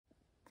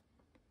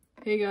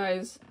Hey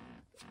guys,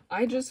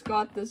 I just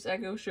got this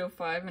Echo Show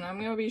 5 and I'm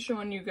going to be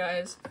showing you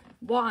guys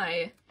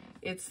why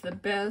it's the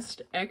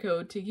best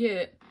Echo to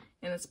get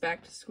in its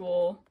back to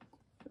school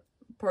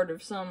part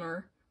of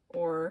summer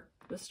or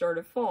the start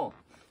of fall.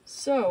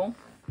 So,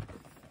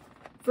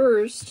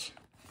 first,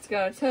 it's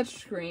got a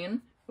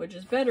touchscreen, which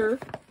is better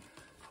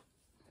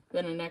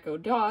than an Echo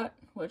Dot,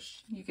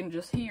 which you can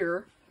just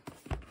hear.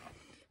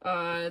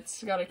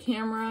 It's got a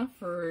camera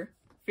for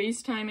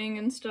FaceTiming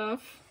and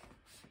stuff.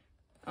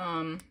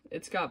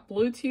 It's got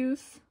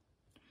Bluetooth,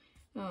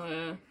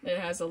 it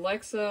has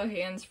Alexa,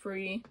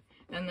 hands-free,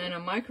 and then a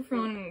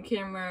microphone and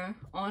camera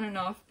on and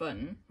off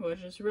button,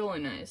 which is really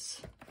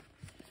nice.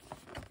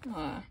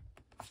 And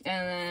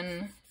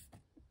then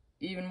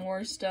even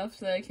more stuff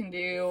that I can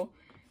do: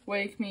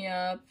 wake me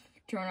up,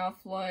 turn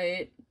off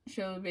light,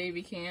 show the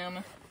baby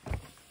cam,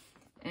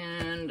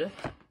 and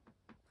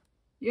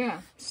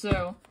yeah,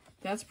 so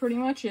that's pretty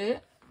much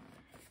it.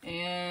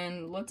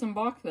 And let's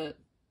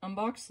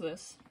unbox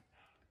this.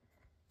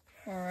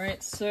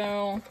 Alright,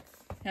 so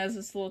it has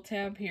this little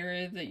tab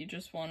here that you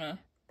just want to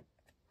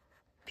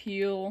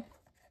peel.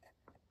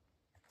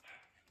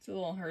 It's a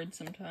little hard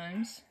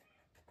sometimes.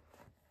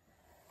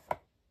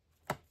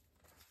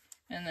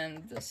 And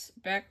then this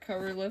back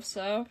cover lifts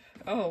up.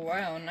 Oh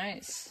wow,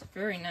 nice.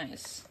 Very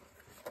nice.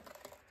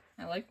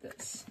 I like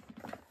this.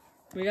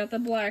 We got the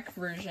black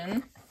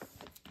version.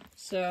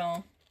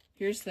 So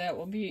here's that.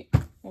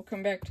 We'll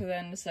come back to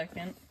that in a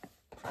second.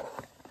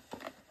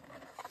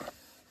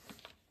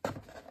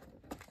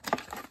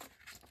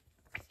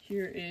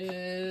 Here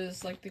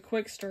is like the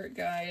quick start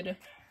guide,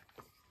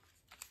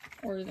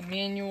 or the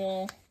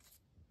manual.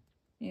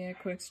 Yeah,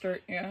 quick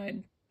start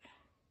guide.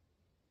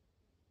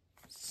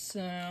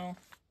 So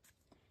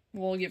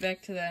we'll get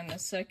back to that in a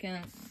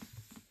second.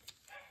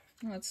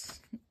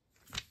 This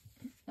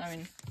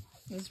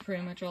is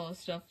pretty much all the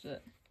stuff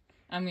that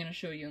I'm gonna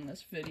show you in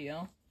this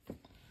video.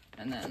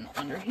 And then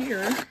under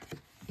here,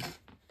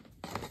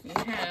 we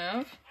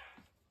have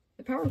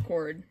the power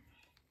cord.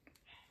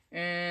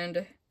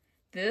 And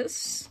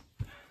this,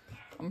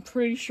 I'm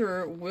pretty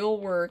sure, will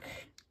work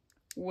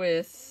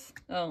with,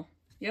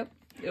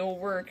 it'll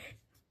work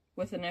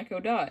with an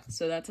Echo Dot.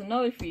 So that's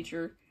another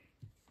feature.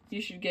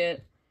 You should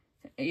get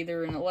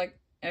either an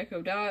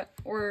Echo Dot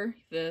or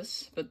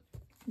this, but,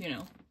 you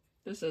know,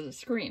 this has a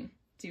screen.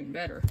 It's even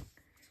better.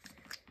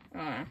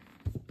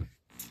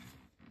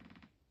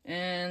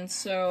 And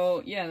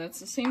so, yeah, that's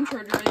the same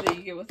charger that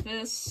you get with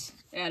this.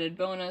 Added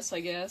bonus,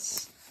 I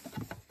guess.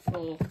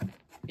 Little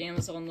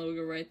Amazon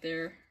logo right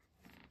there.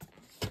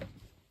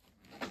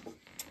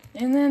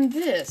 And then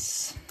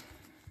this.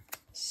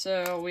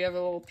 So we have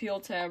a little peel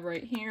tab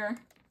right here.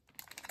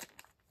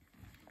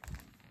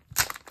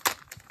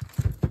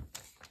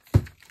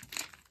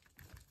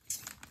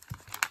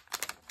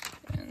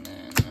 And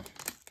then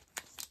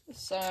the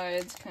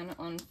sides kind of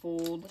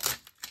unfold.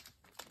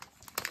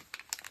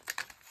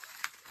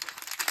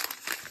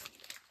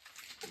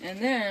 And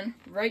then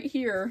right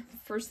here,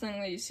 first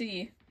thing that you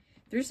see,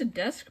 there's a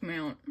desk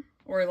mount,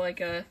 or like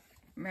a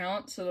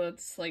mount so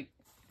that's like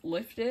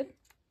lifted.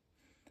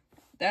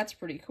 That's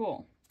pretty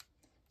cool.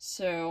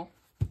 So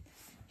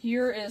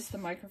here is the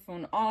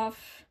microphone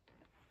off.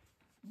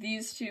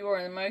 These two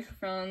are the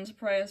microphones.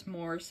 Probably has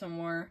more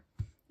somewhere.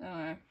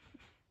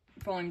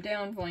 Volume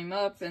down, volume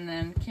up, and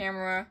then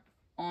camera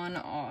on,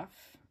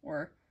 off,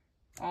 or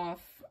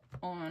off,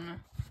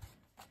 on.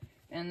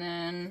 And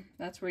then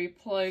that's where you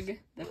plug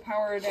the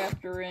power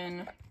adapter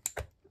in,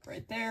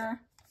 right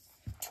there.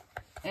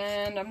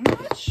 And I'm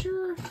not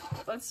sure,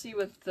 let's see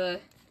what the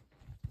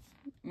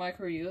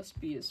micro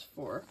USB is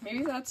for.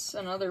 Maybe that's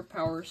another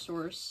power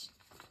source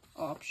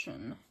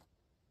option.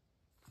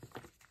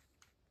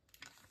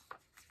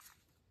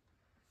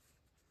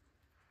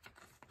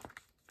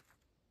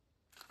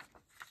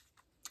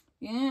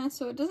 Yeah,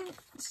 so it doesn't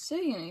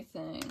say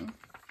anything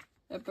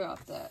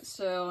about that.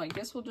 So I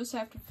guess we'll just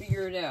have to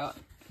figure it out.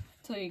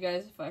 Tell you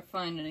guys if I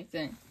find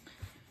anything.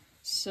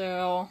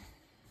 So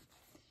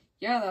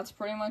yeah, that's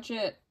pretty much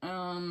it.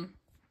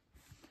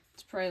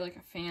 It's probably like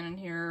a fan in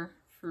here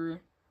for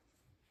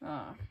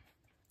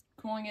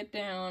cooling it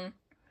down.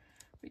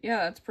 But yeah,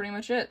 that's pretty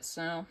much it.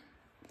 So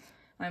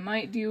I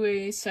might do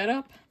a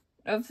setup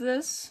of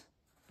this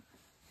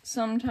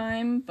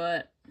sometime,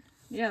 but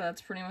yeah,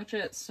 that's pretty much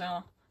it.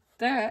 So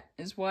that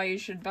is why you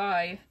should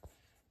buy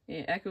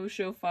a Echo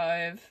Show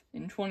 5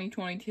 in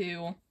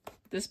 2022,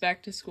 this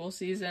back to school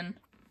season.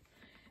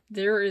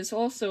 There is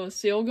also a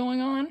sale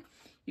going on.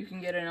 You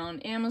can get it on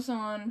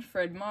Amazon,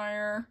 Fred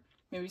Meyer,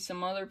 maybe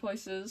some other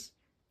places,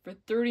 for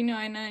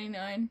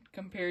 $39.99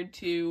 compared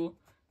to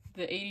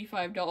the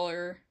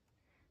 $85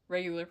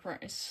 regular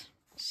price.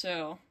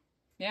 So,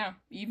 yeah,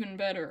 even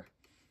better.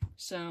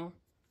 So,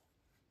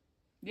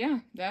 yeah,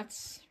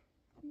 that's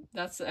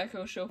the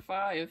Echo Show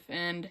 5,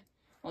 and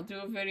I'll do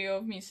a video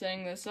of me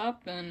setting this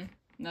up, and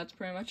that's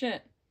pretty much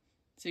it.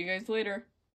 See you guys later.